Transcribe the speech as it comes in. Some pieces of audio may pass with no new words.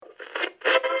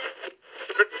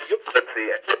see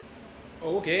it.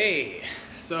 Okay,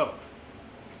 so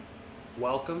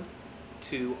welcome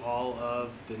to all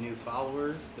of the new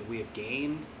followers that we have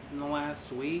gained in the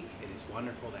last week. It is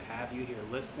wonderful to have you here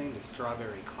listening to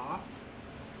Strawberry Cough.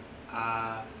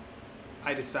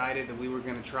 I decided that we were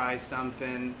going to try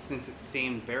something since it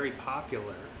seemed very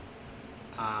popular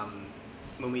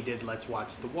when we did Let's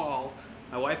Watch the Wall.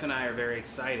 My wife and I are very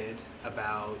excited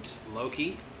about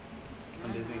Loki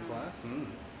on Disney Plus.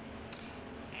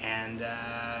 And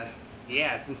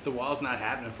yeah, since the wall's not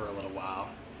happening for a little while,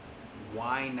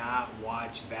 why not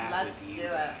watch that with you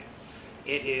guys?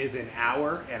 It is an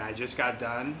hour, and I just got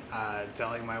done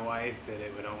telling my wife that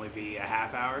it would only be a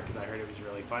half hour because I heard it was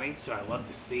really funny, so I love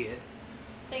to see it.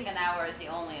 I think an hour is the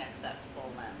only acceptable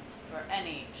length for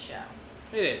any show.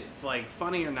 It is, like,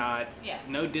 funny or not,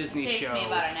 no Disney show It takes me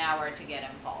about an hour to get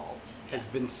involved. has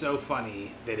been so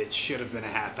funny that it should have been a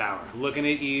half hour. Looking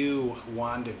at you,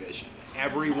 WandaVision.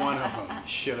 Every one of them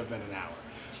should have been an hour.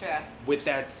 True. With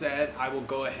that said, I will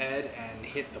go ahead and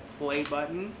hit the play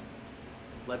button.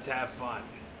 Let's have fun.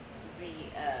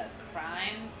 The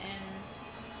crime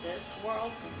in this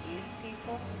world with these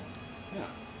people, Yeah.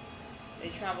 they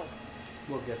travel.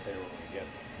 We'll get there when we get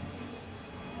there.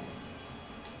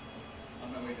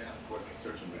 On my way down to coordinate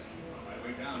search and rescue. On my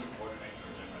way down to coordinate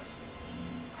search and rescue.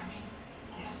 I mean,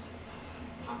 yes.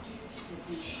 How do you keep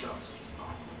these shots?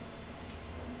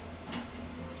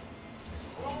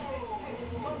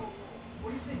 Whoa! What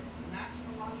do you think?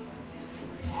 Maximum occupancy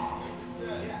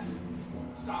is yes.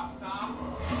 Stop.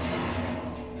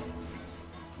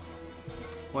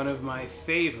 One of my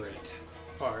favorite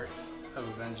parts of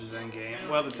Avengers Endgame,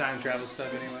 well, the time travel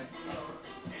stuff anyway.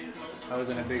 I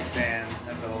wasn't a big fan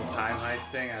of the whole time heist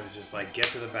thing. I was just like, get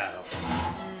to the battle.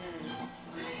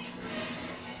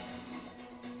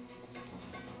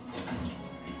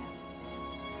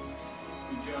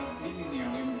 Good job. Leaving the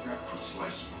only grab a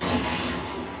slice.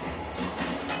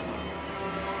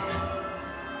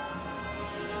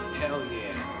 Hell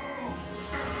yeah.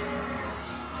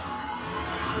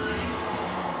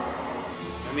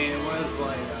 I mean, it was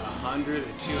like 100 or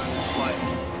 200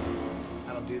 flights.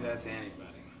 That'll do that to anybody.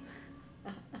 I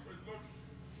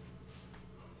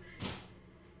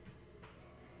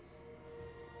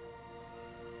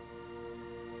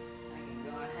can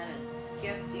go ahead and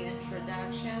skip the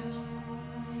introduction.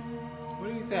 What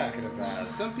are you talking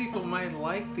about? Some people might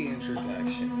like the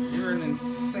introduction. You're an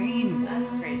insane one.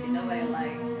 That's crazy. Nobody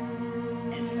likes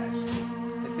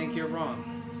introductions. I think you're wrong.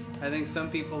 I think some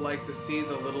people like to see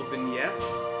the little vignettes.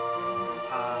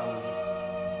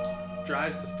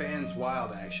 Drives the fans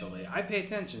wild, actually. I pay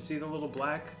attention. See the little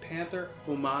Black Panther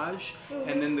homage?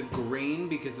 And then the green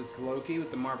because it's Loki with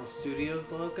the Marvel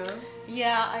Studios logo?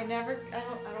 Yeah, I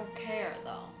don't care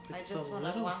though. It's I just the want to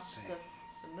little watch the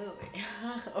movie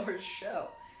or show.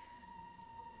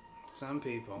 Some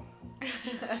people.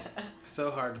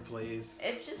 So hard to please.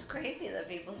 It's just crazy that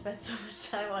people spend so much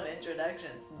time on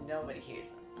introductions. Nobody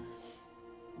hears them.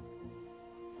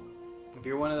 If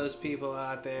you're one of those people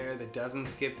out there that doesn't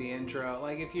skip the intro,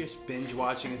 like if you're binge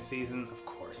watching a season, of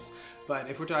course. But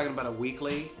if we're talking about a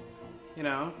weekly,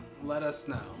 let us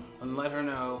know. And let her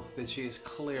know that she has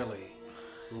clearly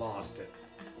lost it.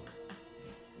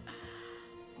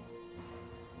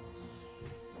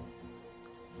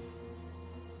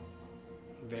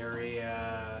 Very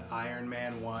Iron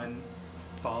Man 1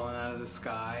 falling out of the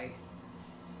sky.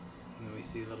 And then we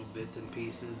see little bits and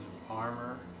pieces of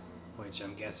armor, which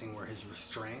I'm guessing were his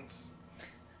restraints.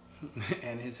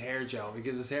 And his hair gel,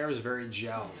 because his hair is very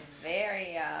gel.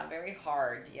 Very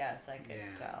hard, yes, I could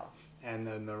tell. And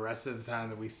then the rest of the time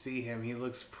that we see him, he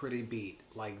looks pretty beat,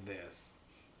 like this.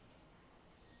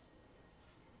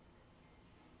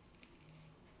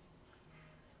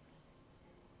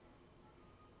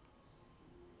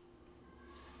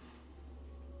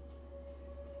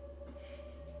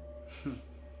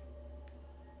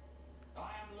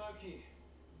 I am Loki.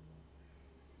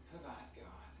 Of Asgard.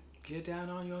 Get down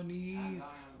on your And knees.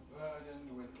 I am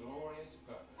burdened with glorious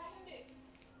purpose.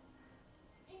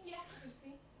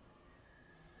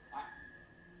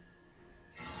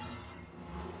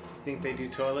 Think they do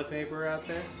toilet paper out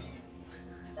there?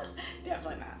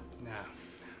 Definitely not. No.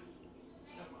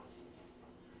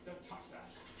 Don't touch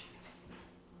that.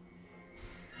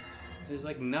 There's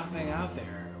like nothing out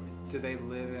there. Do they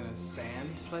live in a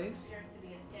sand place? Appears to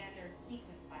be a standard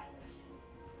sequence violation.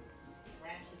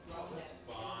 Branches grown at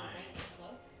a rate and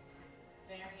slope.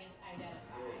 Variant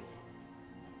identified.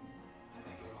 I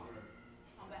beg your pardon.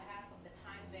 On behalf of the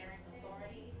Time Variance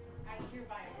Authority, I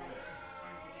hereby arrest you for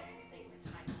crimes against the sacred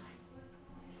timeline.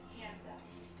 Hands up.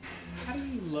 How do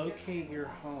you locate your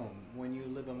home when you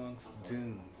live amongst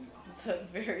dunes? It's a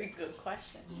very good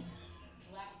question.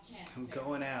 Last chance. I'm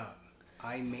going out.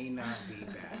 I may not be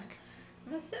back.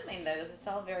 I'm assuming though, because it's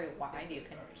all very wide, you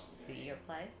can see your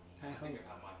place. I I hope. think of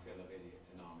how my fellow idiots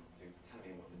in armored suits tell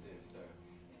me what to do, so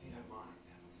if you don't mind,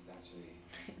 this is actually...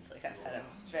 It's like I've had a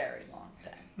very long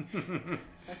day.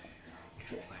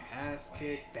 Got my ass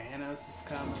kicked. Thanos is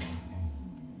coming.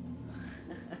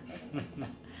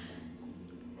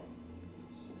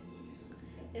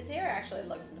 His hair actually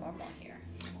looks normal here.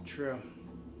 True.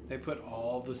 They put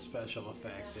all the special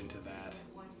effects into that.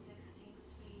 1/16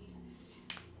 speed,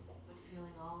 but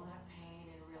feeling all that pain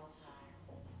in real time.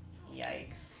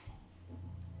 Yikes.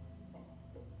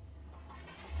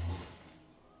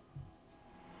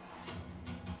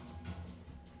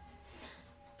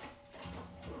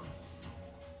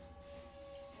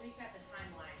 Reset the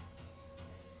timeline.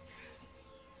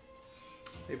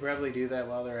 They probably do that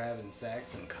while they're having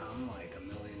sex and come like a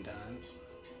million times.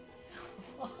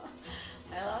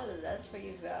 I love that that's where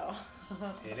you go.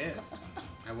 It is.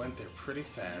 I went there pretty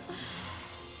fast.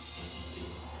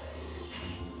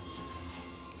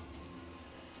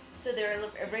 So they're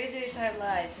erasing the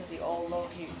timeline so the old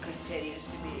Loki continues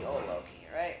to be old Loki,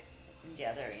 right?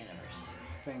 Yeah, their universe.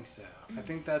 I think so. I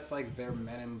think that's like their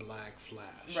Men in Black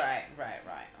Flash. Right.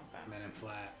 Okay. Men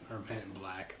in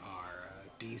Black are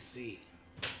DC.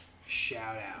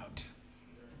 Shout out.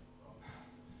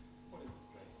 What is this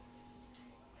place?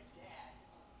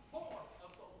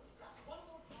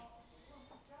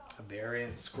 A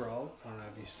variant scroll. I don't know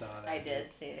if you saw that. I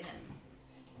did see him.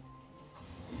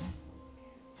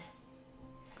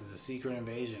 Because the secret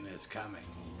invasion is coming.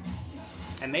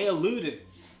 And they alluded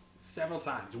several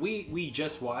times. We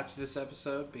just watched this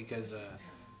episode because,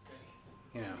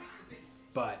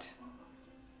 but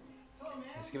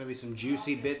there's going to be some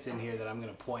juicy bits in here that I'm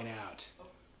going to point out.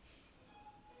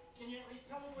 Can you at least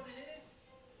tell me what it is?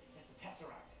 It's the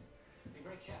Tesseract. Be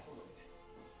very careful with it.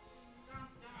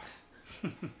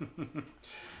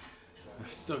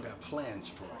 I've still got plans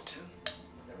for it.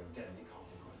 There are deadly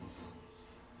consequences.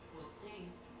 We'll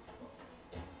see.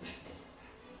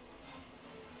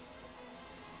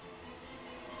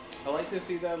 I like to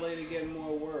see that lady getting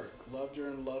more work. Loved her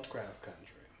in Lovecraft Country.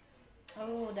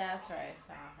 Oh, that's right. I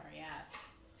saw her. Yes.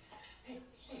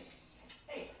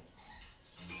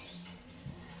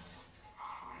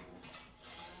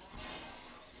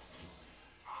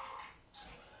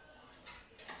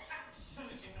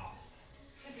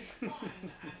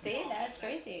 See, now it's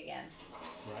crazy again.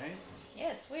 Right?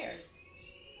 Yeah, it's weird.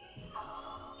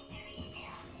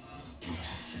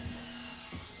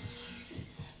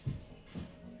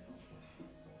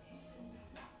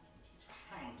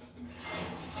 Hang on just a minute.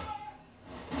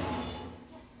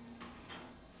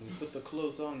 We put the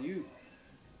clothes on you.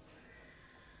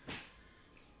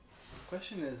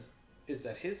 Question is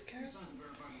that his cat?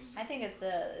 I think it's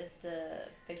the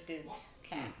big dude's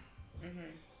cat.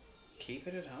 Mhm. Keep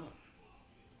it at home.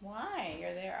 Why?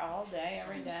 You're there all day,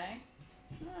 every day.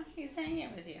 No, he's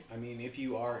hanging with you. I mean, if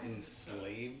you are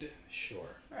enslaved,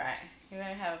 sure. Right. You're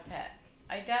gonna have a pet.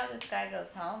 I doubt this guy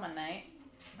goes home at night.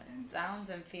 It sounds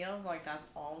and feels like that's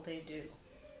all they do.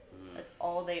 That's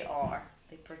all they are.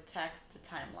 They protect the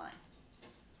timeline.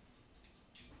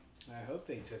 I hope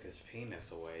they took his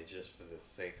penis away just for the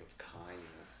sake of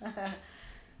kindness.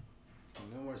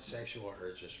 No more sexual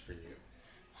urges for you.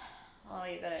 Oh,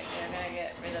 you're gonna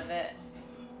get rid of it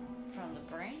from the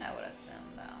brain, I would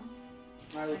assume, though.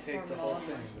 I would Like take the whole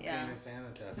hormone, thing, the yeah. penis and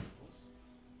the testicles.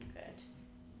 Good.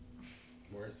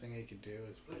 Worst thing he could do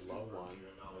is blow one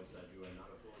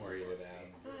or eat it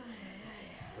out.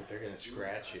 But they're gonna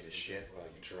scratch you to shit while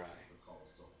you try.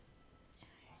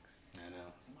 I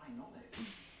know. To my knowledge,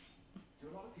 do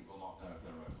a lot of people not know if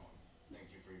they're robots? Thank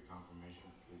you for your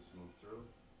confirmation. Please move through.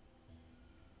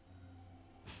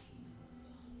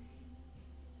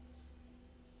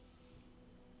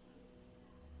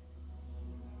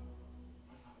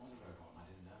 What if I was a robot and I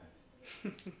didn't know it?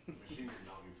 The machine can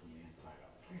know you from the inside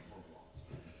out. Please move along.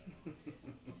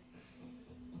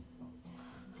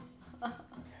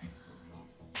 Okay.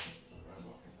 The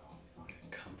robot, so I'll be fine.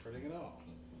 Comforting it all.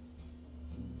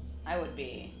 I would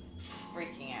be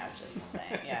freaking out just the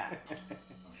same. Yeah.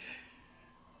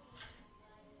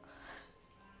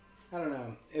 I don't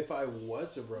know. If I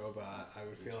was a robot, I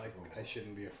would feel like I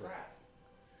shouldn't be afraid.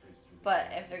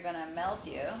 But if they're gonna melt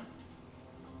you,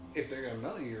 If they're gonna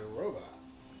melt you, you're a robot.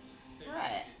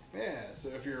 right? Yeah, so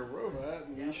if you're a robot,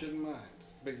 then you shouldn't mind.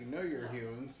 But you know you're a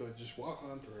human, so just walk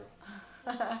on through.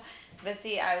 But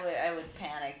see, I would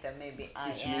panic that maybe I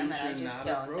Which am, means and I you're just not a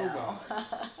don't know.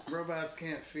 robot. Robots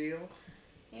can't feel.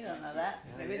 You don't know that.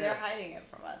 Not Maybe yet. they're hiding it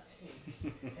from us.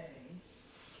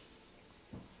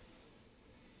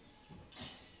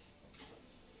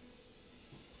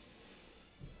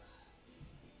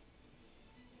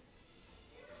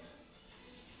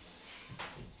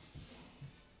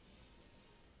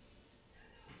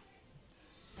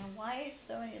 And why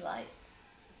so many lights?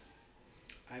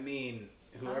 I mean,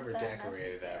 Not whoever that decorated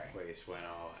necessary. that place went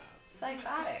all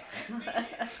Psychotic.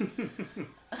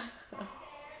 out.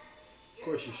 Of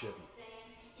course you shouldn't.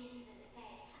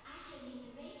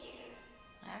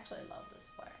 I actually love this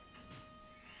part.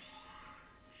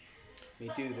 Me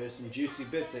too. There's some juicy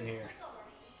bits in here.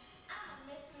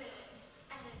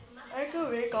 I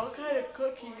could make all kind of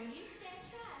cookies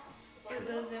with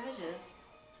those images.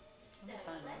 Let me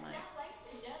find my mic.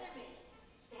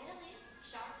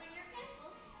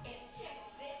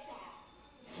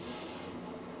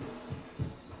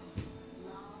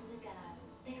 Long ago,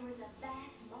 there was a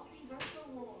vast multiversal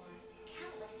war.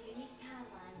 Countless unique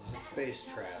timelines Space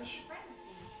battled trash.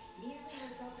 supremacy, nearly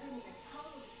resulting in the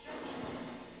total destruction.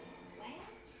 Well,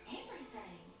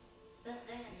 everything. But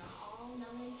then the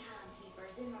all-knowing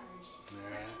timekeepers emerged,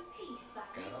 Alright. bringing peace by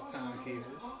Got the reorganizing the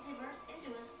timekeepers. multiverse into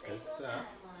a Good single stuff.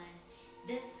 timeline.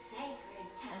 The sacred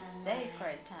A timeline.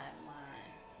 sacred timeline.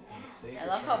 Now, Sacred I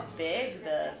love how timeline. big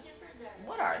the.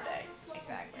 What are they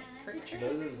exactly? Creatures?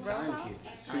 Those are the Robots?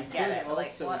 timekeepers. I Who get could it, but like,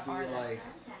 also what be are they? like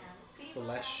sometimes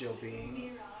celestial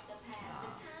beings. veer off the path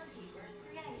the timekeepers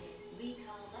created. We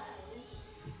call those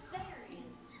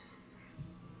variants.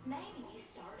 Maybe you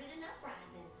started an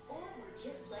uprising, or were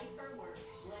just late for work.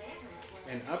 Whatever it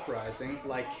was. An uprising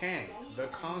like Kang, the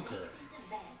Conqueror. Nexus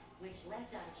event, which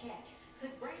left unchecked,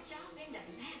 could branch off into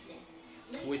madness,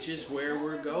 leading Which is to where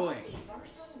we're another going.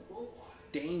 multiversal war.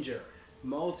 Danger.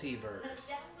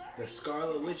 Multiverse. The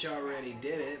Scarlet Witch already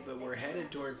did it, but we're headed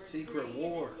towards Secret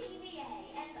Wars.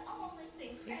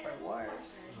 Secret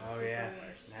Wars. Oh yeah,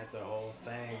 that's a whole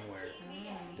thing where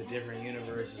the different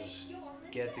universes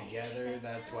get together.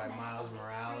 That's why Miles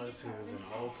Morales, who is an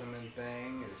Ultimate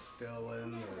thing, is still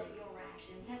in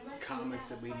the comics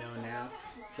that we know now.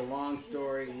 It's a long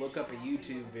story. Look up a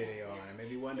YouTube video on it.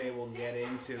 Maybe one day we'll get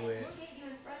into it,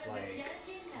 like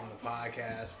on the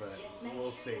podcast, but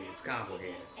we'll see. It's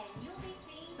complicated.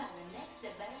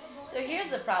 So here's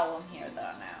the problem here, though.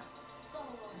 Now,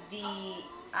 the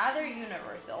other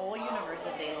universe, the old universe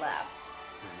that they left,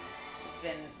 has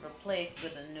been replaced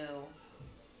with a new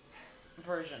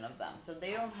version of them. So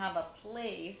they don't have a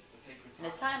place in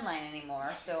the timeline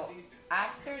anymore. So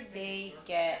after they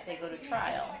go to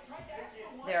trial,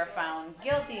 they're found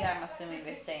guilty. I'm assuming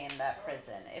they stay in that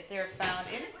prison. If they're found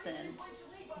innocent,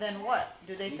 then what?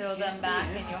 Do they throw them back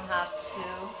and you have to?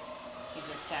 You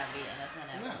just can't be innocent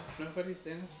ever. No, nobody's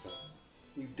innocent.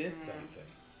 You did something,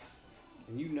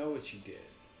 and you know what you did.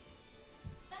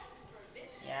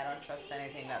 Yeah, I don't trust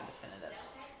anything that definitive.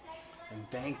 And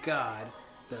thank God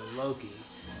that Loki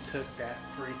took that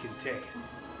freaking ticket.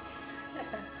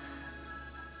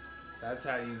 That's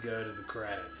how you go to the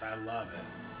credits. I love it.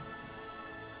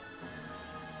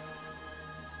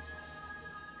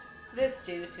 This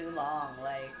too long.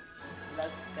 Like,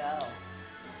 let's go.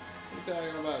 What are you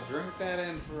talking about? Drink that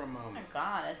in for a Oh my moment.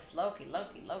 God, it's Loki. I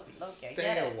Stay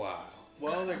get a it. while.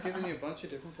 Well, they're giving you a bunch of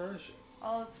different versions.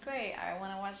 Oh, it's great. I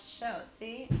want to watch the show.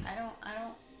 See, I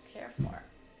don't care for it.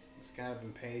 This kind of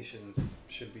impatience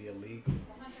should be illegal.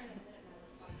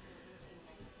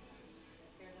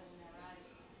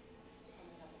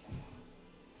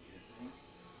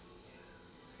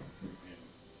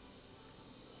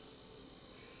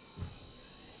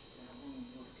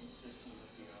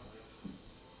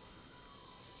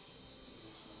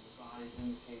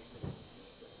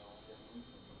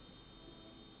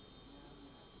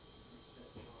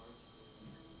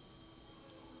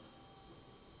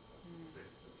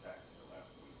 Sixth attack in the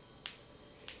last week.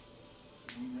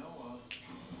 We know of.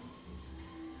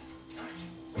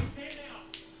 Stand down!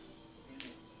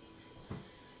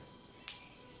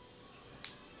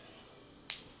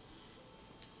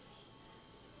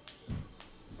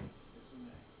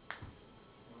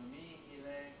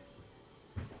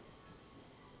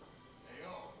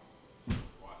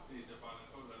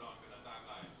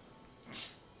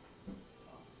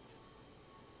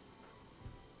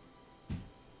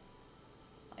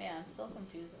 Oh yeah, I'm still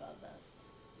confused about this.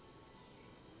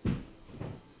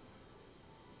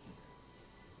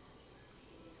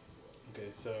 Okay,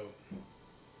 so.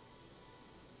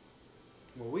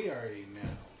 Well, we already know.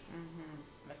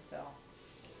 But still,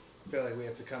 I feel like we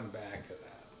have to come back to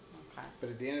that. okay. But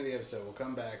at the end of the episode, we'll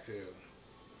come back to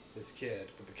this kid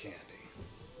with the candy.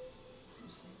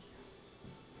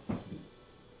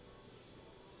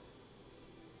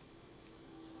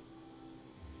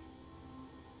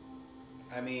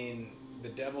 I mean, the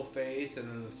devil face and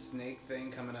then the snake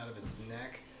thing coming out of its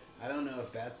neck. I don't know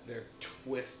if that's their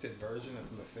twisted version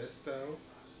of Mephisto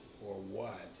or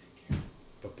what,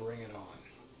 but bring it on.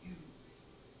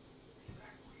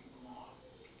 Back where you belong.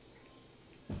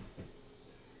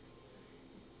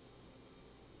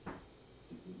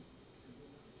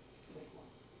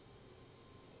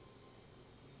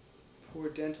 Poor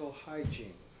dental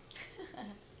hygiene.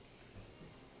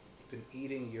 Been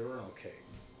eating urinal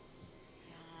cakes.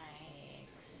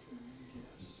 Yikes.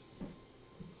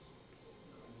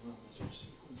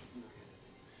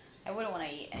 I wouldn't want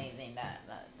to eat anything that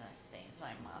stains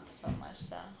my mouth so much,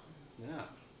 though. Yeah,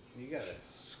 you gotta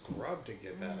scrub to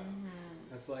get that out.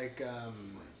 That's like,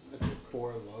 what's it,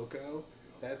 Four Loko?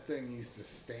 That thing used to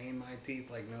stain my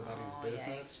teeth like nobody's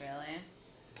business. Yikes, really?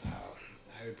 Oh,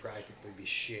 I would practically be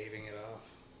shaving it off.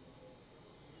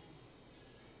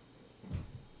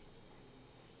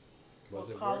 Was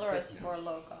What it color worth is it? Four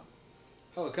Loko?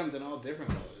 Oh, it comes in all different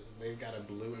colors. They've got a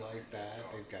blue like that.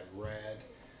 They've got red,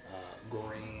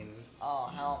 green. Oh,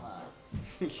 hell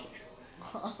no.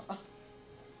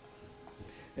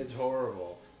 It's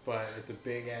horrible, but it's a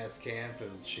big ass can for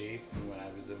the cheap. And when I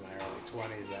was in my early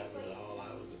 20s, that was all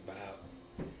I was about.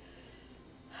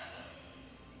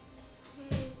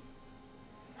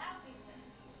 Laufeyson.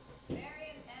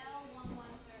 Variant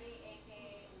L1130,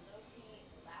 aka Loki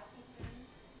Laufeyson,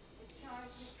 is charged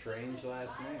with Strange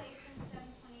last name. violation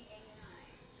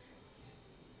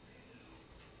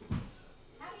 72089.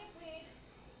 How do you plead?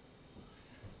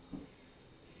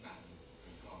 Madam,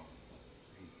 the God doesn't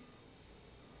plead.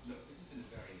 Look, this has been a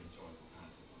very enjoyable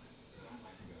pantomime, but I'd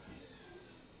like to go ahead.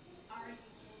 Are you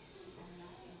guilty or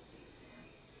not guilty, sir?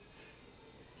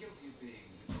 Guilty of being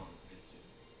the God of mischief?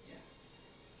 Yes.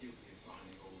 Guilty of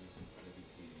finding all this incredibly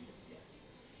tedious? Yes.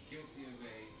 Guilty of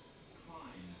a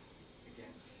crime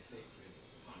against the sacred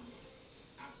time law?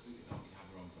 Absolutely not. You have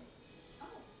the wrong person.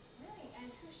 Oh, really? And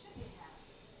who should we have?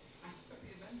 I suspect the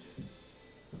Avengers.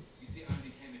 You see, I only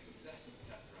came into possession of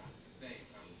the Tesseract because they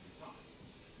traveled through time.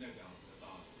 No doubt in the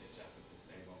last-ditch effort to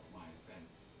stave off my ascent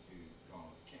to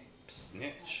God King.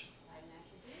 Snitch. Quite an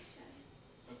accusation.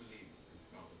 I believe the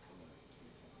Scarlet Cologne to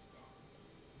Tony Stark.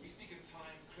 You speak of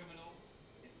time criminals,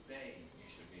 it's they you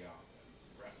should be after.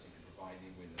 Perhaps you could provide me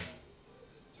with a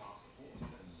task force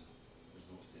and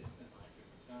resources, and I could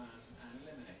return and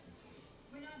eliminate them for you.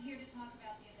 We're not here to talk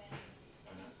about the Avengers.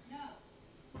 Oh no? No.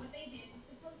 What they did was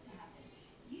supposed to happen.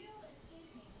 You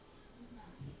escaping was not.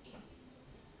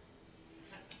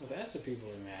 Well, that's what people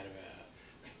are mad about.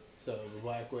 So the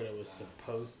Black Widow was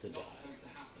supposed to Not die. supposed to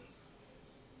happen.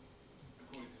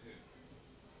 According to who?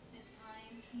 The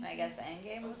time I guess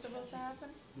Endgame was supposed to happen?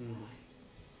 Mm.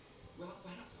 Well,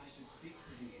 perhaps I should speak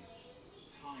to these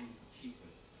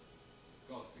timekeepers.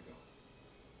 Gods to gods.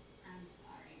 I'm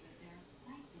sorry, but they're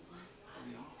quite busy Oh,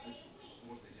 they are?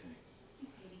 What are they doing?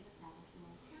 dictating the proper flow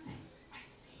of time. I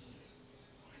see.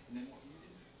 Alright, and then what do you do?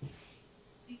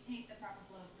 Dictate the proper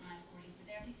flow of time according to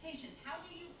their dictations. How do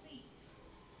you plead?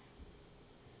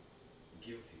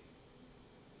 Guilty.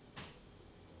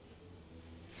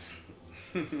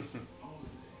 All of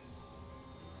this.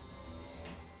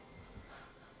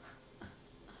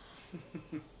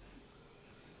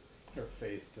 Her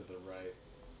face to the right.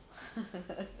 Hang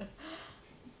on.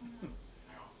 I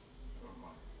don't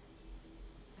mind.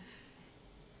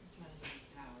 I'm trying to use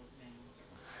his powers, man.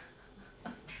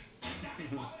 Damn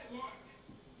it, why would it work?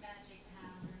 Magic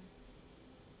powers.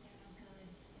 They're no good in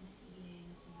the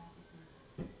TVA, Mr. Laufeyson.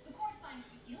 The court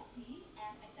finds you guilty, and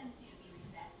I sentence you to be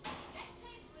reset. Next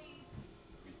case, please.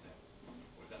 Reset.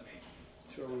 What does that mean?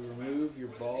 It's where we remove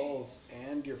your balls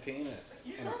and your penis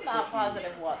So I'm not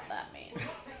positive what that means.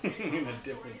 in a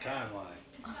different timeline.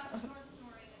 It's not your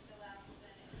story, Mr.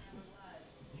 Laufeyson. It never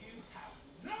was. You have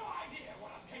no idea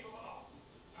what I'm capable of.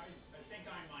 I think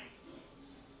I might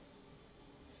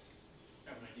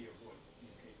have an idea of what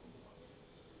he's capable of.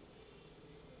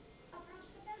 Approach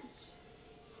the bench.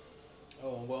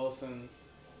 Owen Wilson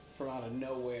from out of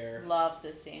nowhere. Love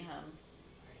to see him.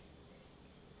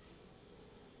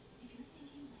 If you're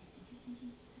thinking life, if you're thinking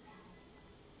it's a battle,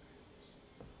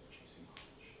 Too much.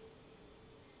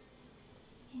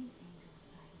 anything goes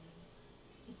sideways.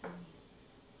 It's on you.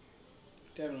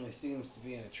 Definitely seems to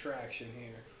be an attraction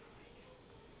here.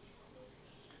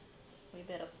 We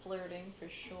bit of flirting for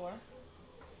sure.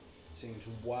 Seems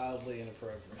wildly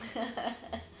inappropriate.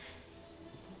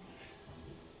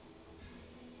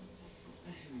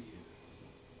 And who are you?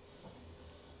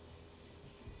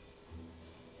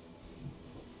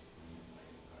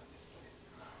 This place.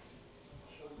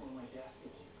 Show them where my desk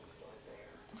is. You can start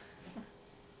there.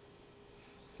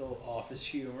 It's a little office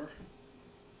humor.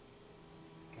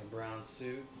 I brown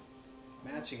suit,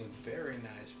 matching with very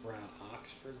nice brown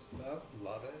Oxfords though.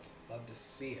 Love it. Love to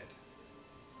see it.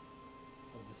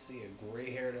 Love to see a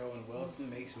gray-haired Owen Wilson.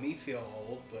 Makes me feel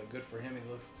old, but good for him.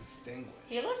 He looks distinguished.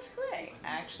 He looks great,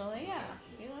 actually. Yeah,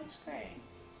 he looks great.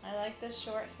 I like the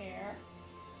short hair.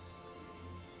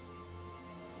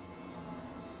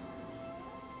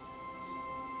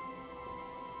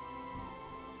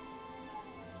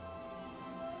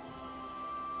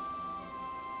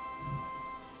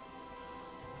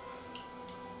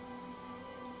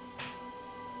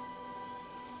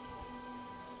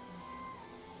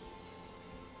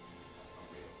 That's not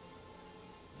real.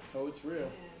 Oh, it's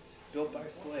real. Built by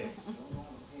slaves. Space is a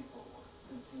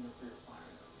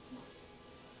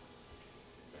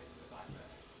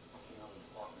nightmare. What's another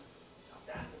department? Now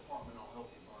that department will help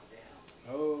you burn down.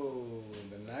 Oh,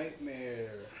 the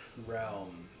nightmare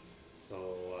realm. So,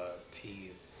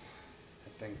 tease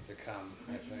at things to come,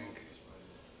 I think.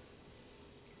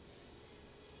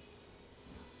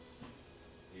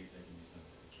 Are you taking me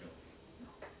somewhere to kill me? No,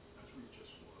 that's where you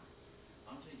just were.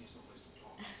 I'm taking you someplace to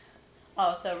talk.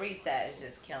 Oh, so Reset is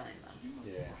just killing them.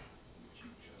 Yeah. Which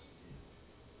you just did.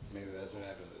 Maybe that's what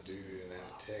happened to the dude who didn't have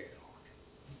a ticket.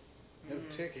 No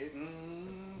ticket.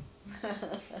 It's hard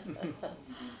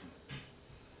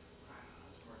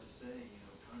to say, you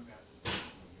know, time passes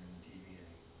fast when you're in the TVA.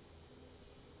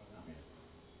 Not me.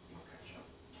 You'll catch up.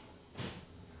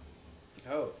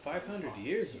 Oh, 500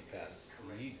 years have passed.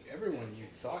 Everyone you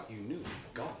thought you knew is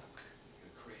gone.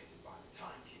 You're created by the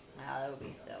timekeepers. Wow, that would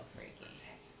be so freaky.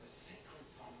 Protect the sacred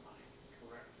timeline,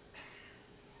 correct?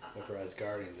 But for us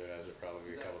Guardians, there'd have to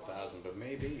probably be a couple thousand, but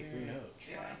maybe, who knows?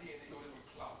 The idea that your little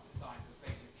club decides the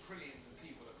fate of trillions of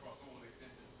people across all of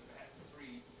existence at the behest of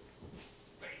 3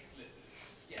 space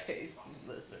lizards. Yes, Space fine.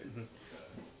 lizards.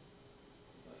 Absurd.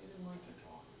 But you didn't like to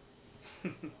talk.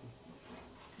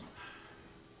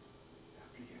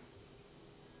 After you.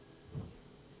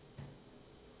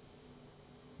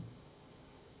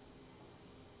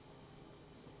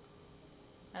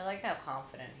 I like how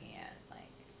confident he is. Like,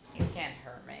 you can't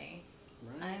hurt me.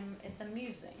 Right? It's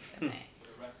amusing to me. For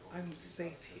the record, I'm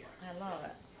safe here. I love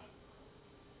it.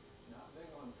 not big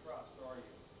on trust, are you?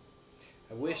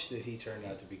 I wish that he turned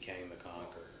out to be Kang the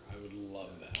Conqueror. I would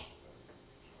love that.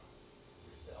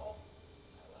 Yourself?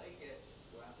 I like it.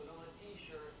 Slap it on a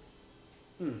t-shirt.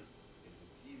 Hmm. If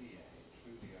the TVA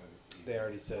truly oversees... They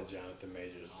already said Jonathan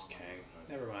Majors was Kang.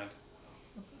 Never mind.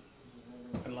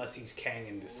 Unless he's Kang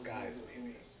in disguise,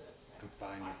 maybe. I'm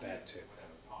fine with that too.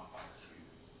 Whatever path I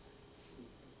choose.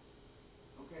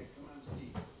 Okay, come have a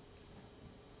seat.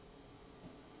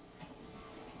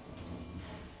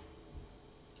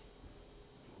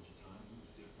 Told you time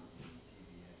moves differently in the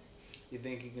TVA. You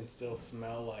think he can still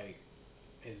smell like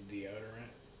his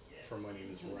deodorant from when he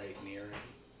was right near him,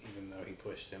 even though he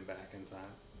pushed him back in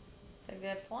time? It's a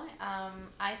good point.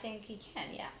 I think he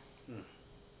can, yes.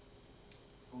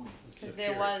 Because So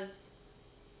there curious. was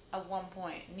at one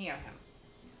point near him.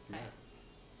 Yeah.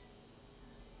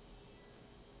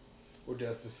 Or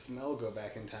does the smell go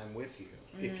back in time with you?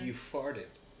 If you farted,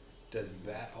 does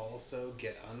that also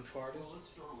get unfarted? Well, let's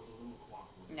start with a little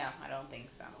clockwork. No, I don't think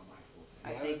so.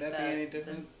 I Why think would that be any the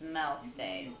different? smell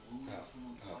stays.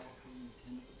 Oh, okay.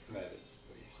 That is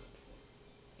what you said before.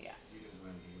 Yes. You didn't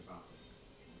know anything about them.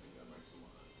 They got right to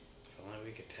learn. If only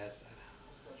we could test that out.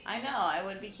 I know, I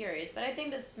would be curious. But I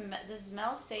think the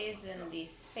smell stays in the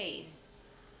space.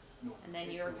 And then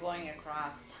you're going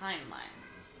across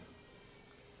timelines.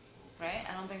 Right?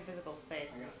 I don't think physical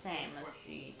space is the same as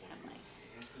the timeline.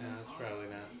 No, it's probably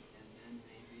not. And then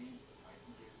maybe I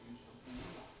can give you something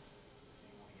else.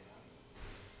 You want to get out of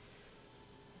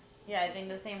here. Yeah, I think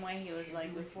the same way he was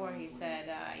like before, he said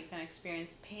you can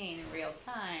experience pain in real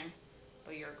time,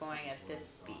 but you're going at this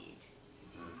speed.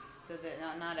 So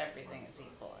that not everything is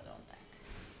equal, I don't think.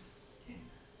 King.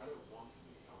 I don't want to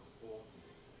be. I was born to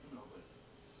be. No, but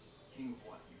king of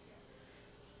what exactly?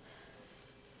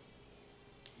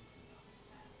 You can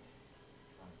understand.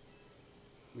 Right.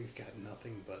 We've got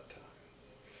nothing but time.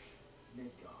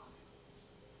 Midgard.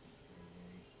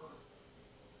 Earth.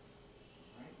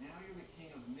 Right now you're the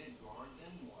king of Midgard,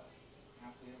 then what?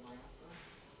 Happily ever after?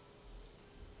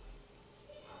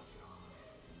 Asgard,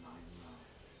 the Nine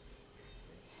Realms.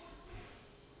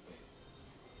 Space.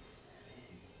 Big,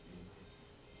 nice.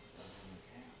 Dynamic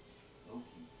camp.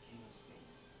 Loki, king of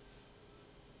space.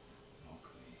 Mock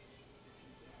me, if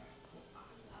you dare. But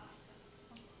I'm not.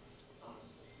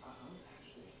 Honestly, I'm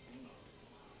actually a fan of it.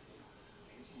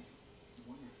 I guess I'm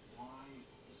wondering why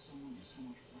someone with so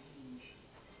much range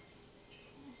just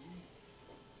won't move.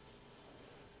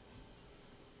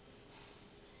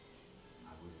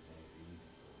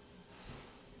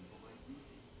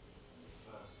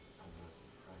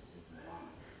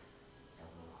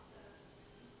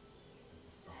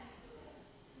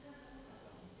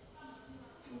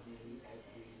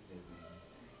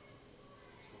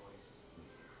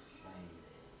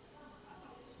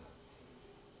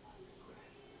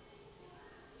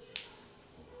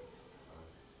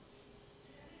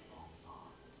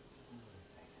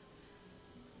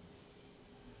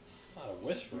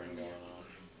 whispering going on.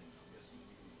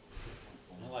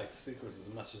 I like secrets as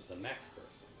much as the next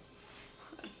person.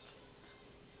 It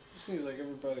seems like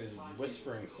everybody's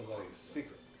whispering somebody's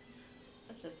secret.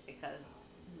 That's just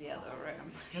because the other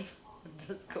room there's a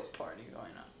disco party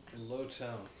going on. Low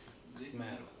tones. It's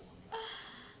madness.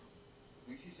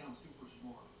 Makes you sound super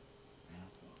smart. Yeah,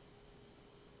 so.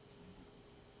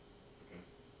 Okay.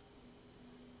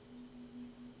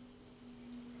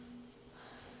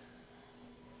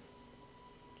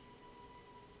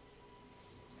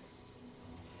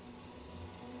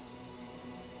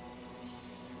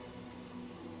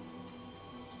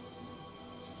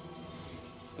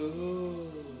 Ooh.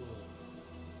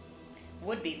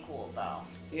 Would be cool though.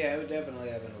 Yeah, I would definitely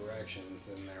have an erection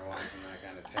sitting there watching that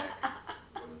kind of tech.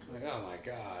 Like, oh my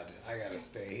god, I gotta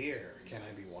stay here. Can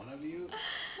I be one of you?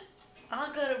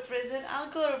 I'll go to prison. I'll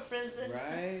go to prison.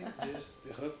 Right? Just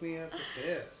hook me up with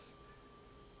this.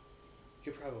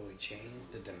 You could probably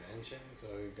change the dimension so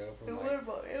it could go from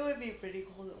like It would be pretty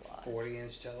cool to watch.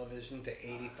 40-inch television to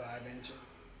 85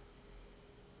 inches.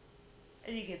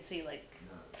 And you can see like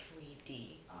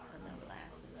 3D on the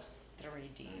glass. It's just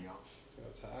 3D.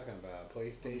 That's what I'm talking about.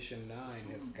 PlayStation 9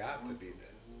 has got to be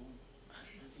this. I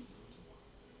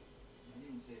didn't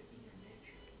even say it's in your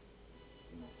nature.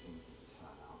 You know, things didn't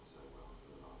turn out so well for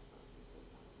the last person who said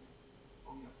that to me.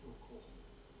 Oh yeah, Phil Coulson.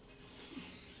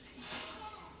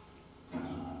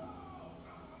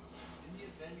 Didn't the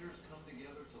Avengers come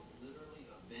together to literally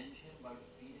avenge him by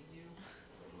defeating you?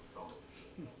 It was solid.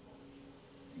 You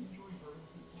enjoy hurting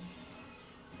people?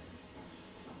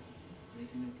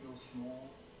 Making them feel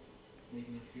small?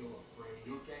 Making them feel afraid?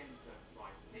 Your games don't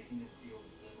fight. Making them feel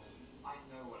little. I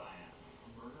know what I am.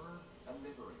 A murderer? A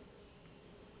liberator.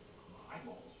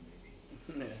 Eyeballs, maybe.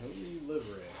 Who do you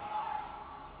liberate?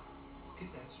 Look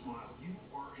at that smile. You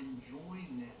are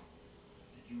enjoying that.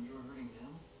 Did you enjoy hurting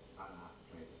them? I don't have to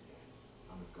play this game.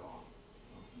 I'm a god.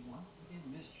 Well, you want to begin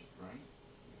mischief, right?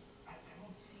 I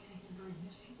don't see anything very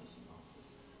mischievous about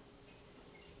this.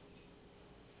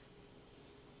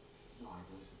 No, I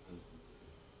don't suppose to do.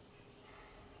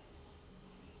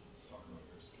 Talking about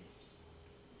your escapes.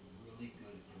 You're really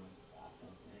good at doing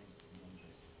awful things and then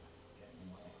just getting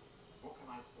away. What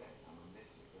can I say? I'm a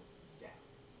mischievous scout.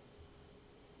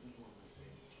 Just one more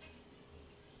thing.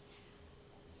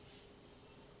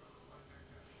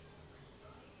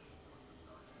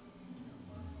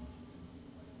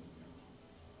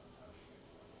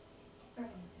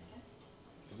 Burning soda.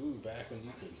 Ooh, back when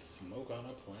you could smoke on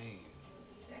a plane.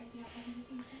 Is there anything else I can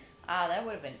do for you? Ah, that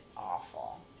would have been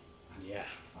awful. Yeah.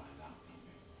 Find out,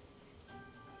 maybe.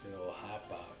 Big old hot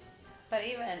box. But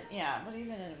even in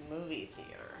a movie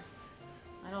theater,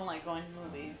 I don't like going to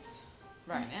movies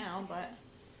right now, but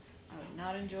I would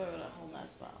not enjoy it at home.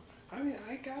 That's well. I mean,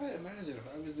 I gotta imagine if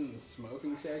I was in the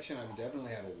smoking section, I would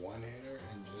definitely have a one-hitter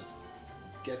and just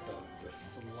get the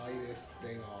slightest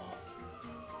thing off.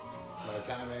 By the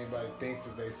time anybody thinks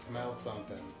that they smell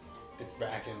something, it's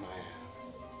back in my ass.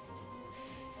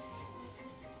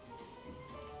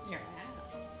 Your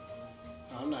ass.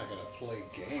 I'm not gonna play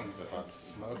games if I'm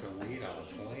smoking weed on a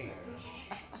plane.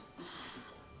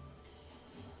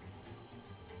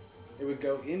 It would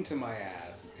go into my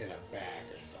ass in a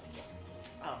bag or something.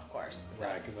 Oh, of course.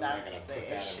 Right, because I'm not gonna put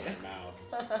that in my mouth.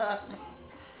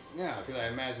 Yeah, because I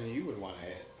imagine you would want to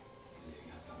hit.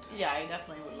 Yeah, I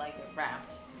definitely would like it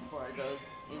wrapped before it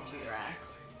goes into your ass.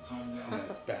 And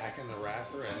it's back in the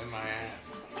wrapper and in my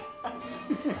ass. I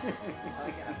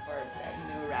can afford that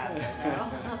new wrapper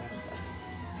now.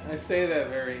 I say that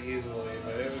very easily,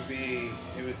 but it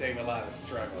would take a lot of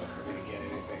struggle for me to get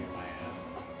anything in my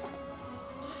ass.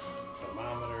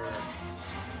 Thermometer,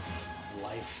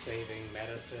 life-saving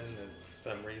medicine that for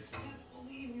some reason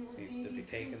needs to be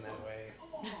taken that way.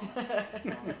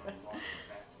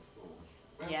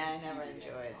 Yeah, I never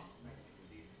enjoyed.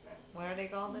 What are they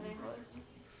called in English?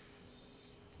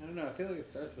 I don't know, I feel like it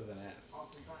starts with an S.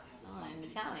 Oh, in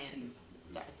Italian it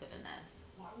starts with an S.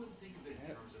 Well, I wouldn't think of it in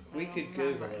Yeah, terms of we could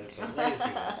Google it, but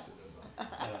laziness is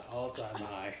at an all-time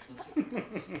high.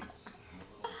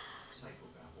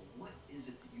 psychopath. Well, what is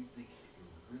it that you think that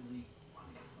you're really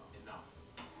running from? Enough.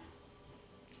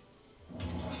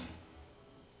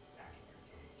 Back in your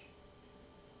cage.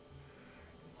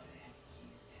 Where the heck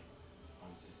keys, Tim? I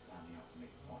was just standing up to make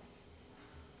a point.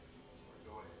 Sorry,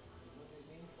 go ahead. Nothing's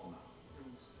meaningful now.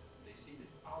 They see that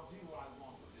I'll do what I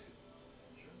want to do.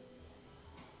 Sure.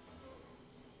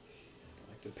 I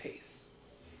like to pace.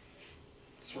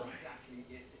 That's What right. exactly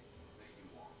is it that you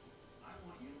want? I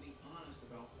want you to be honest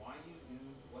about why you do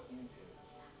what you do.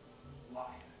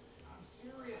 Lie. I'm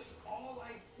serious. All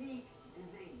I seek is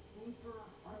a deeper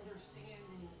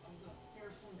understanding of the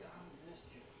fearsome godness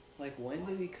Like, when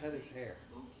did he cut his hair?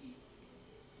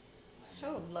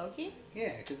 Who, Loki?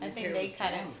 Yeah, because I think they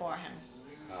cut it for him.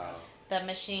 Oh, The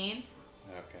machine?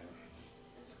 okay.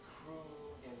 It's a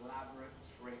cruel, elaborate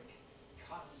trick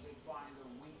conjured by the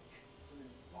weak to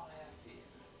inspire fear.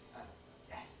 A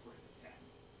desperate attempt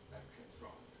at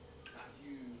control. Now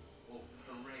you will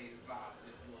parade about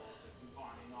as if you're the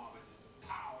divine arbiters of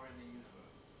power in the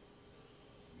universe.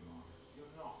 You are.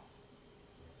 You're not.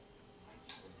 My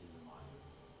choices are mine.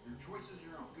 Your choice is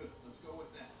your own. Good. Let's go with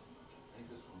that. I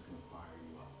think this one's gonna fire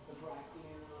you up. The bright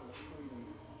gleam of freedom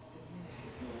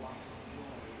diminishes your life's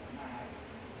joy and mad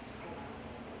scorn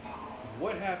for power.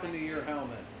 What happened to your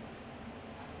helmet?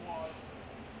 I was,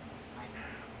 I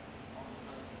am, on the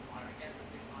verge of firing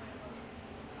everything I am owed.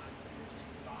 And I do it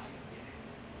because I did it.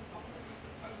 Not what was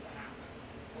supposed to happen.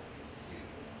 What was due,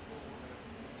 or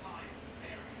the time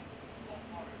variance,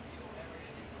 authority, or whatever it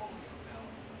is you call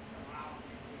yourselves, allowed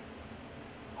me to.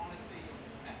 Honestly, you're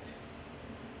pathetic.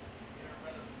 You're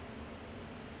irrelevant.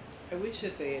 I wish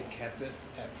that they had kept this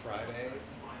at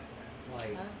Fridays.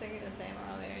 Like, I was thinking the same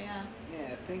earlier, yeah.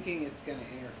 yeah, thinking it's going to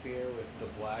interfere with the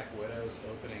Black Widow's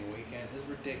opening weekend is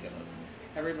ridiculous.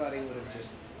 Everybody would have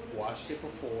just watched it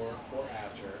before or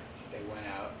after they went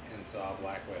out and saw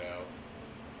Black Widow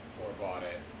or bought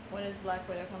it When is Black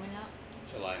Widow coming out?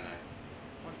 July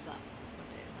 9th. What is that? What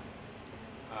day is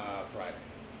that? Friday.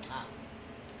 Ah.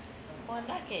 Well, in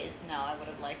that case, no, I would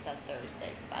have liked that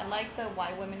Thursday. Because I like the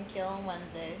Why Women Kill on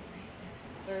Wednesdays.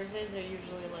 Thursdays are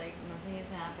usually like nothing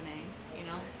is happening, you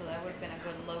know? So that would have been a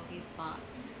good Loki spot.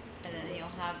 And then you'll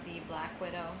have the Black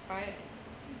Widow Fridays.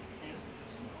 See? It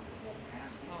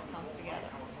all comes together.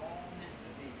 How it's all meant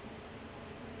to be.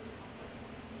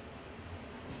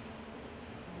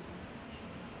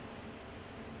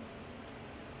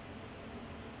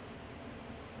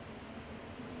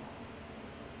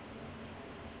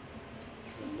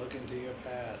 Look into your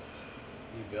past,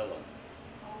 you villain.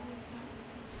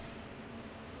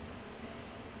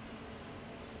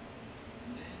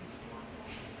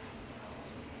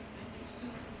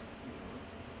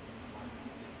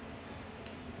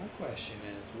 My question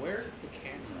is, where is the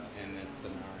camera in this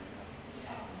scenario?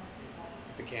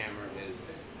 The camera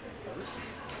is Earth?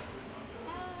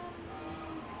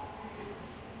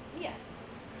 Yes.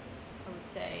 I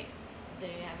would say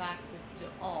they have access to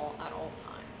all at all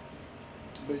times.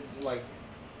 But, like,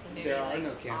 So maybe there are like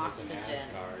no cameras oxygen. in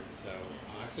Asgard, so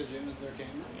Yes. oxygen is their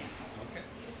camera? Yeah. Okay.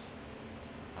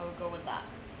 I would go with that.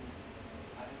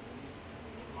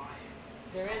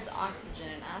 There is oxygen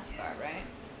in Asgard, right?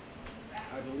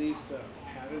 I believe so.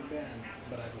 Haven't been,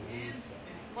 but I believe so.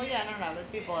 Well, yeah, I don't know, because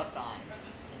people have gone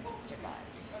and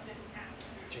survived.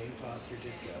 Jane Foster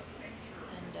did go.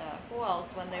 And who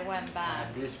else when they went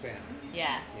back? Bruce Banner.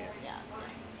 Yes, Yes. yes, yes.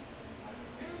 I'll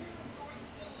kill you.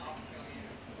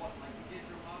 What, like you did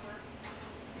your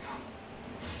mother?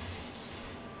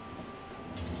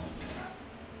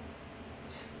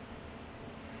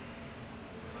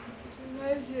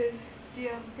 Imagine the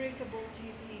Unbreakable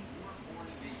TV.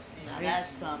 Now Right.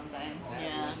 that's something. That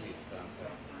Yeah. would be something.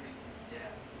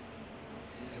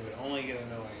 It would only get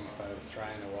annoying if I was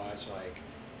trying to watch, like,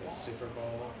 the Super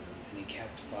Bowl and he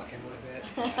kept fucking with it.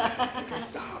 Okay,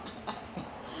 stop.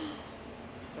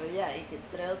 But yeah, you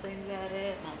could throw things at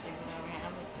it, nothing would ever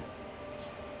happen to it.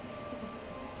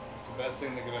 It's the best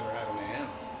thing that could ever happen to him.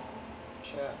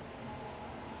 Sure.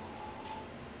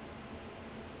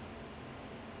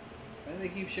 Why do they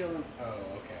keep showing? Oh,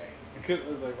 okay. Because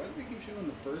I was like, why do they keep showing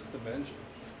the first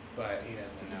Avengers? But he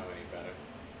doesn't know any better.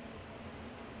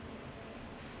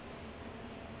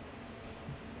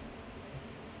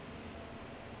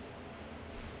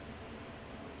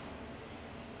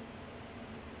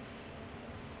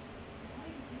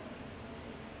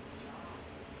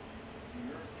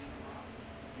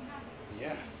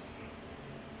 Yes.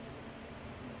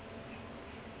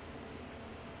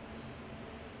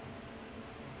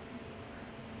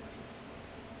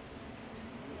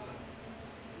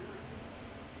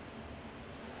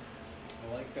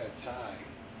 I like that tie.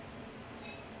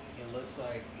 He looks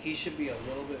like he should be a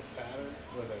little bit fatter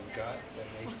with a gut that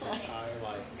makes the tie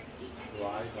like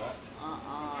rise up.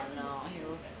 No, he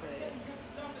looks great.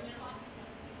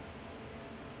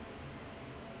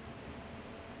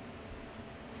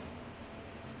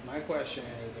 My question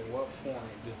is, at what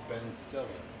point does Ben Stiller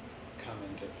come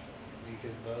into this?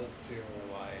 Because those two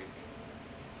are like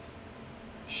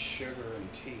sugar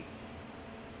and tea.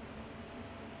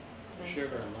 Ben Sugar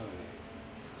Stiller's- and lemonade.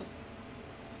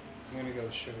 I'm gonna go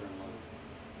sugar and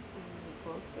lemonade. Is he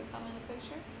supposed to come in the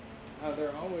picture? Oh,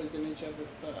 they're always in each other's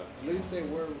stuff. At least they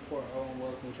were before Owen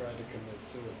Wilson tried to commit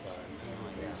suicide, and then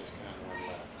everything just kind of went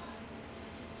left.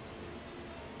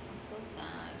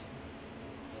 sad.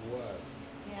 It was.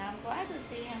 Yeah, I'm glad to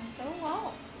see him so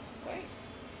well. It's great.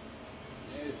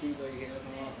 Yeah, it seems like he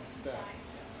hasn't lost a step.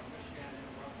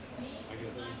 I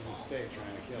guess it was a mistake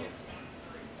trying to kill himself.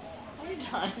 I'm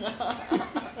done.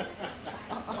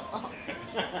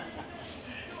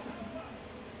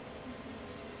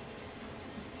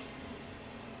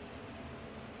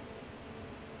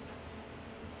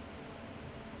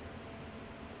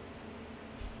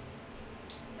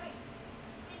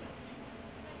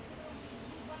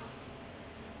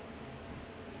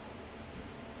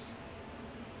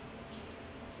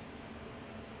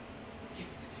 Give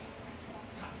me the taste back.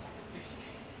 Cut like a fish,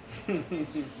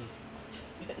 Casey. What's a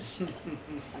fish?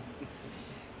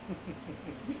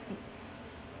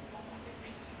 What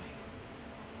difference does it make?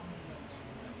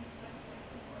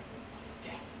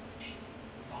 Death, Casey.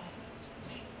 Violent,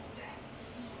 painful death.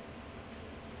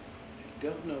 I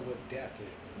don't know what death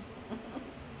is.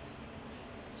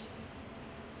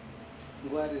 I'm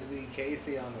glad to see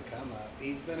Casey on the come up.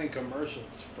 He's been in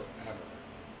commercials forever.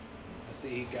 I see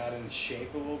he got in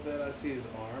shape a little bit. I see his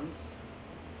arms.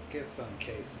 Get some,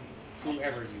 Casey.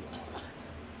 Whoever you are.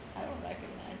 I don't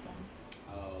recognize them.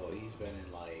 Oh, he's been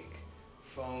in like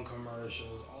phone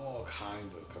commercials, all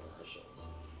kinds of commercials.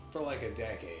 For like a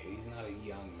decade. He's not a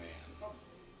young man. Oh,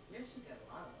 we actually got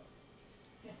a lot of those.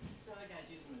 Yeah, some other guys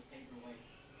use them as paperweight.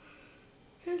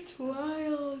 It's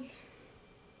wild.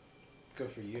 Good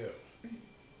for you.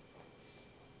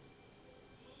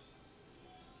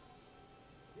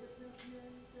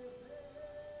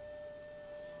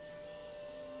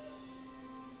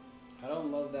 I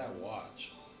don't love that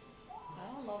watch. I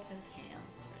don't love his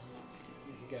hands for some reason.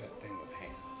 You got a thing with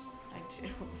hands. I do.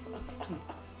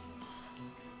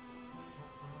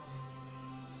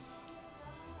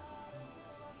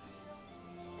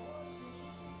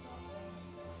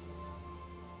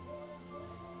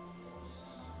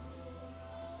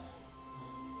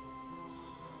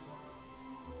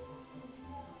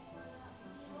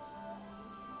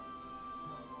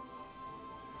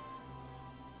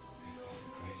 Is this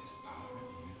the greatest power in the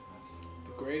universe?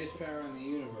 The greatest power in the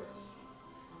universe.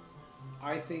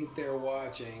 I think they're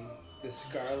watching the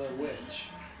Scarlet Witch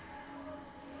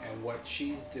and what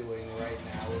she's doing right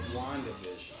now with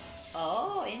WandaVision.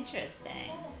 Oh, interesting. You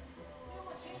know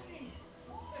what's happening?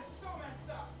 It's so messed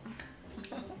up.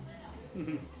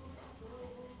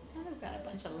 That has got a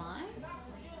bunch of lines.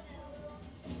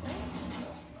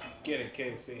 Get it,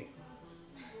 Casey.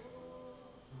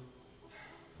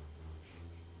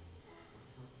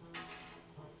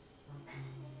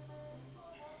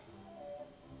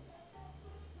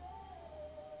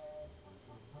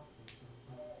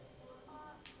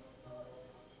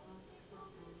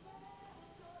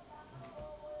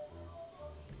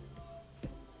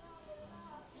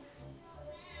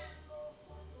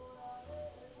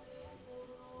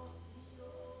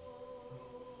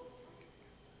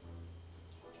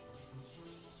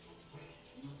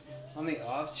 On the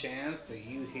off chance that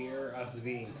you hear us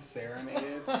being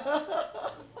serenaded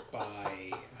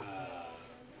by,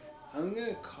 I'm going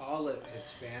to call it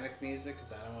Hispanic music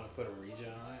because I don't want to put a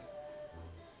region on it.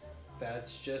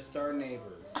 That's just our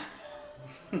neighbors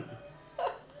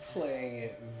playing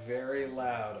it very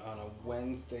loud on a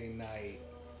Wednesday night.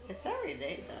 It's every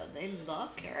day though. They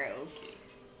love karaoke.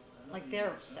 Like they're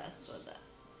obsessed with it.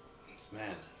 It's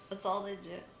madness. That's all they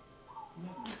do.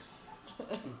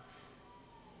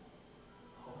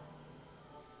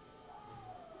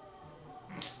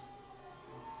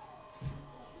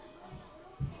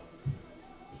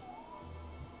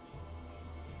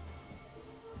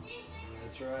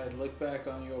 That's right. Look back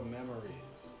on your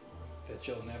memories that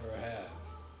you'll never have.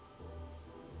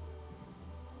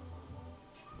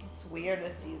 It's weird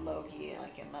to see Loki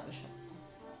like emotion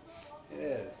It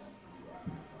is.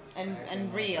 and Acting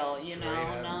like a real, you straight know,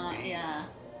 up not being. yeah.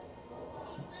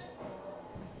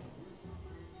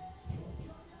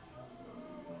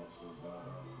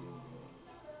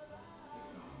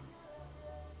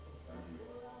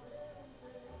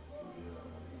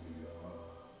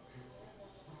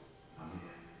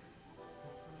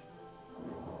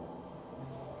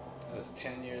 That was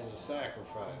 10 years of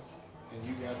sacrifice, and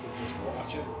you got to just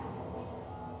watch it.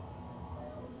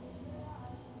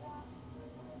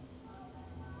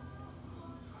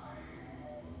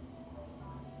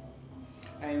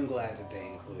 I am glad that they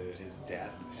included his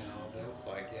death in all this.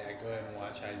 Like, yeah, go ahead and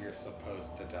watch how you're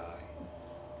supposed to die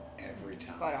every It's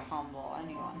time. gotta humble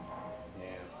anyone.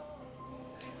 Yeah.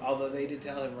 Although they did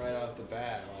tell him right off the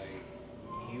bat,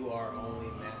 like, you are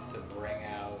only meant to bring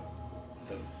out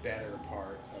the better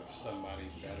part of somebody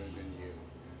better than you.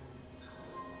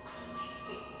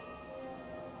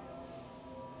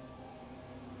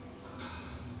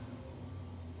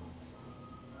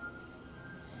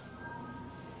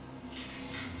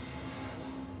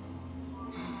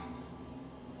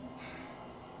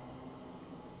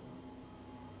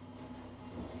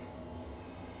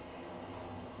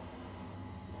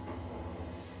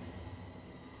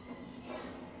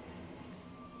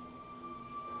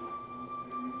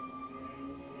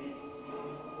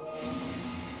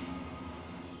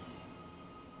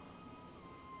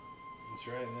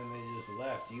 That's right, and then they just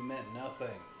left. You meant nothing.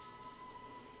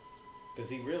 Because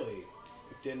he really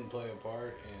didn't play a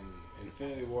part in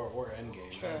Infinity War or Endgame,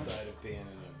 True. outside of being in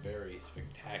a very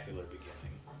spectacular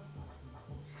beginning.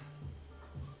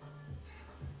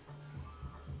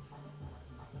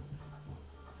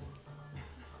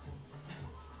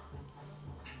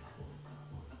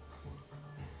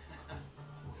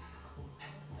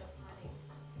 So funny.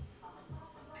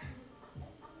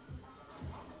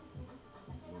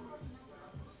 Glorious.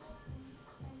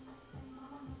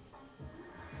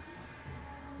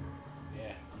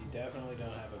 Yeah, you definitely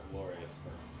don't have a glorious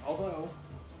purpose. Although,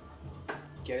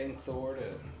 getting Thor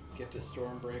to get to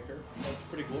Stormbreaker, that's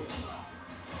pretty glorious.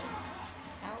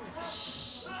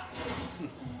 Ouch.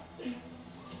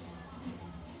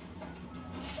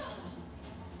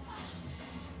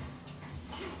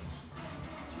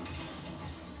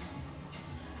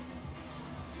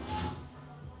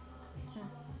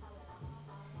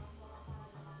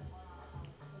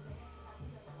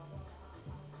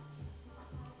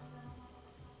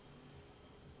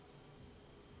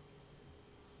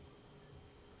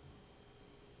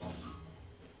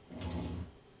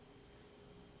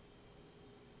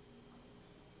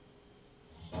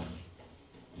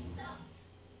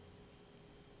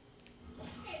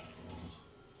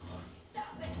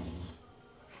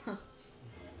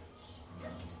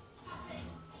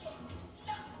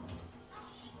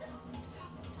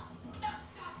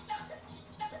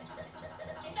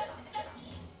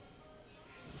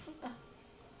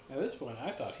 At this point,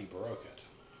 I thought he broke it.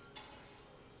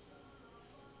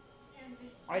 And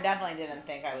this I definitely didn't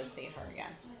think I would see her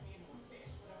again. Indian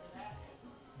fish, whatever that is,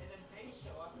 and then they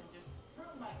show up and just threw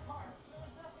my cart. So there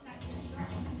was nothing I could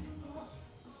do.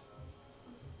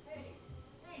 Hey,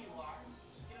 there you are.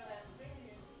 You know that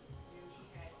variant you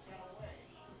had got away.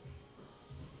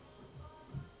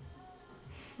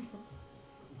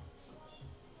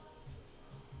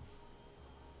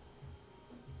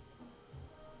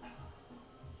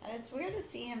 And it's weird to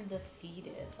see him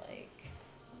defeated. Like,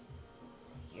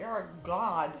 you're a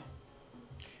god.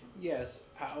 Yes,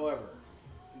 however,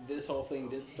 this whole thing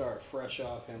did start fresh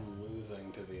off him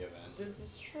losing to the event. This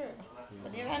is true.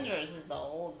 But the Avengers is a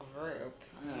whole group.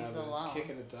 Yeah, He's but alone. it's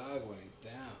kicking a dog when he's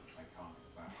down. I can't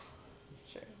go back.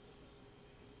 True.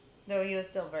 Though he was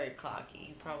still very cocky.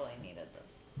 He probably needed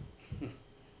this.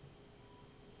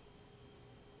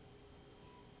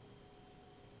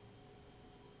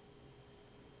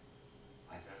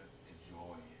 I don't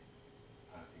enjoy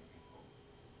hurting people.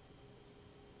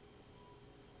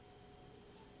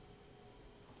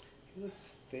 He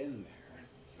looks thin I there.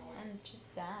 don't enjoy And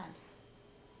just sad.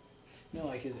 No,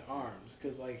 like his arms,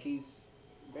 because like he's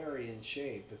very in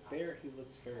shape, but there he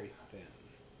looks very thin.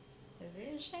 Is he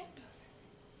in shape?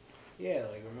 Yeah,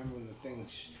 like remember when the thing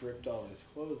stripped all his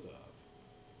clothes off?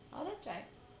 Oh, that's right.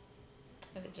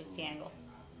 If it's just the angle.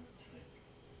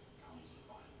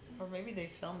 Or maybe they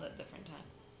filmed at different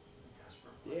times.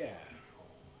 Yeah.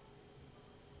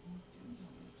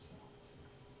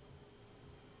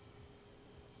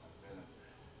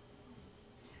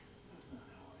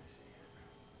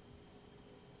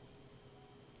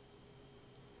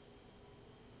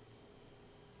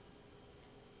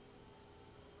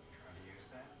 Try to use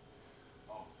that?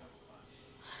 Oh, several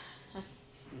times.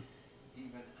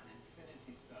 Even an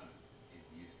infinity stone is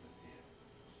useless here.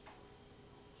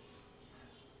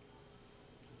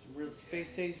 There's some real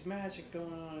space age magic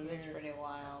going on in It was here. pretty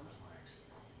wild. My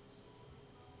experience.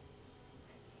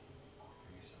 Maybe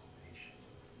offer you salvation.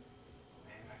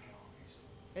 Maybe I can offer you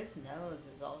something. His nose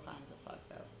is all kinds of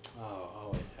fucked up. Oh,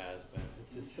 always has been.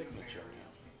 It's his signature now.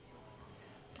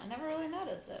 I never really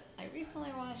noticed it. I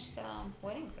recently watched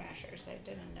Wedding Crashers. I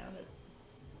didn't notice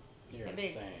this. You're Maybe-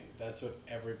 insane. That's what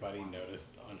everybody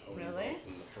noticed on Owen Really?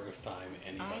 Wilson the first time I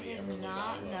anybody did ever looked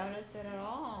not at him. notice it at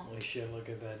all. Holy shit, look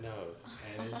at that nose.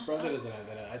 And his brother doesn't have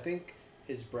that. I think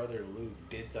his brother Luke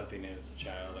did something as a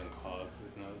child and caused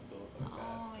his nose to look like that.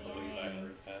 Oh, I believe I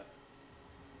heard yikes. that.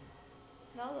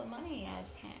 With all the money he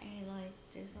has, can't he like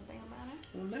do something about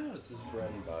it? Well, no, it's his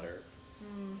bread and butter.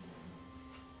 Hmm.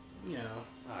 You know,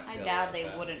 I feel doubt like they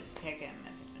that. wouldn't pick him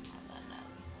if he didn't have that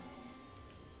nose.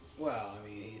 Well, I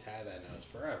mean, he's had that nose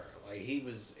forever. Like, he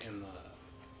was in the.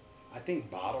 I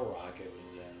think Bottle Rocket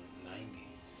was in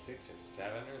 96 or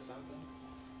 7 or something.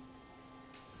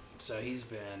 So he's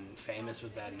been famous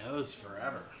with that nose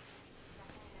forever.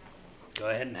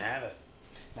 Go ahead and have it.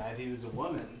 Now, if he was a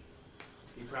woman,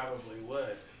 he probably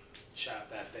would chop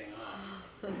that thing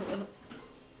off.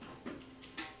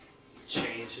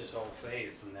 Change his whole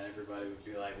face, and then everybody would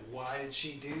be like, why did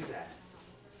she do that?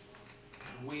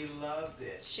 We loved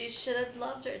it. She should have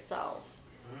loved herself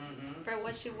Mm-hmm. for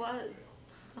what she was.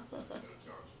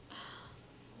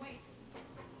 Wait.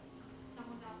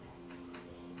 Someone's out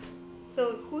there.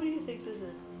 So, who do you think this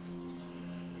is?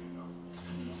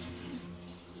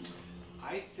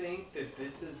 I think that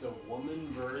this is a woman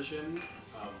version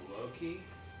of Loki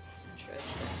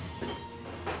Interesting.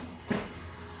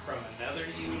 from another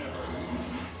universe.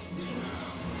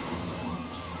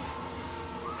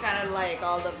 Kind of like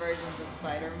all the versions of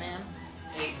Spider-Man.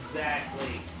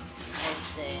 Exactly. I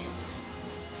see.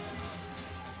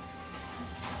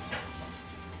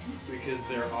 Because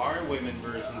there are women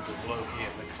versions of Loki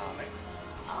in the comics.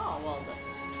 Oh, well,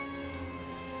 that's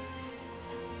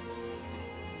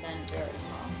then very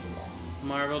possible.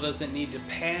 Marvel doesn't need to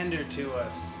pander to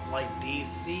us like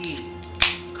DC,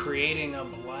 creating a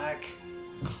black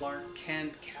Clark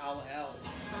Kent Kal-El.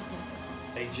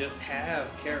 They just have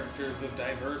characters of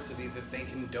diversity that they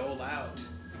can dole out.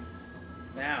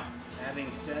 Now,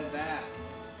 having said that,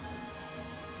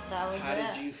 That was how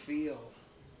it. did you feel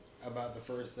about the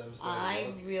first episode? I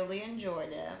of Loki? really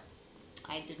enjoyed it.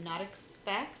 I did not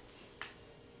expect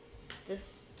this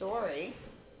story,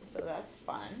 so that's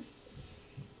fun.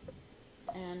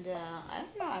 And I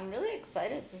don't know, I'm really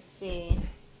excited to see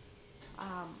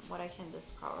what I can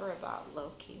discover about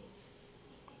Loki.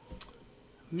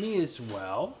 Me as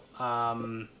well.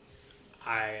 I'm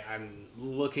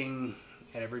looking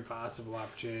at every possible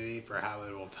opportunity for how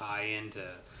it will tie into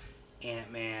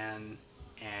Ant-Man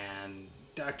and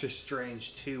Doctor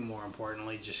Strange too, more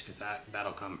importantly, just because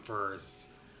that'll come first.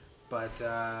 But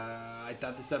I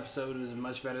thought this episode was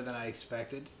much better than I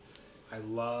expected. I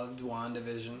loved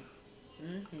WandaVision.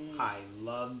 Mm-hmm. I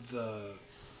loved the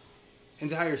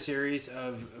entire series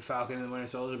of Falcon and the Winter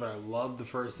Soldier, but I loved the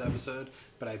first episode.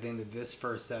 But I think that this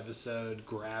first episode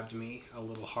grabbed me a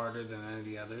little harder than any of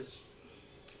the others.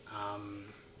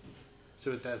 So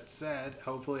with that said,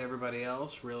 hopefully everybody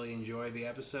else really enjoyed the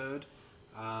episode.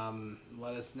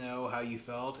 Let us know how you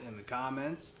felt in the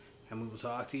comments, and we will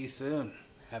talk to you soon.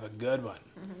 Have a good one.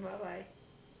 Bye-bye.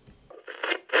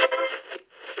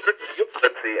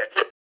 Let's see it.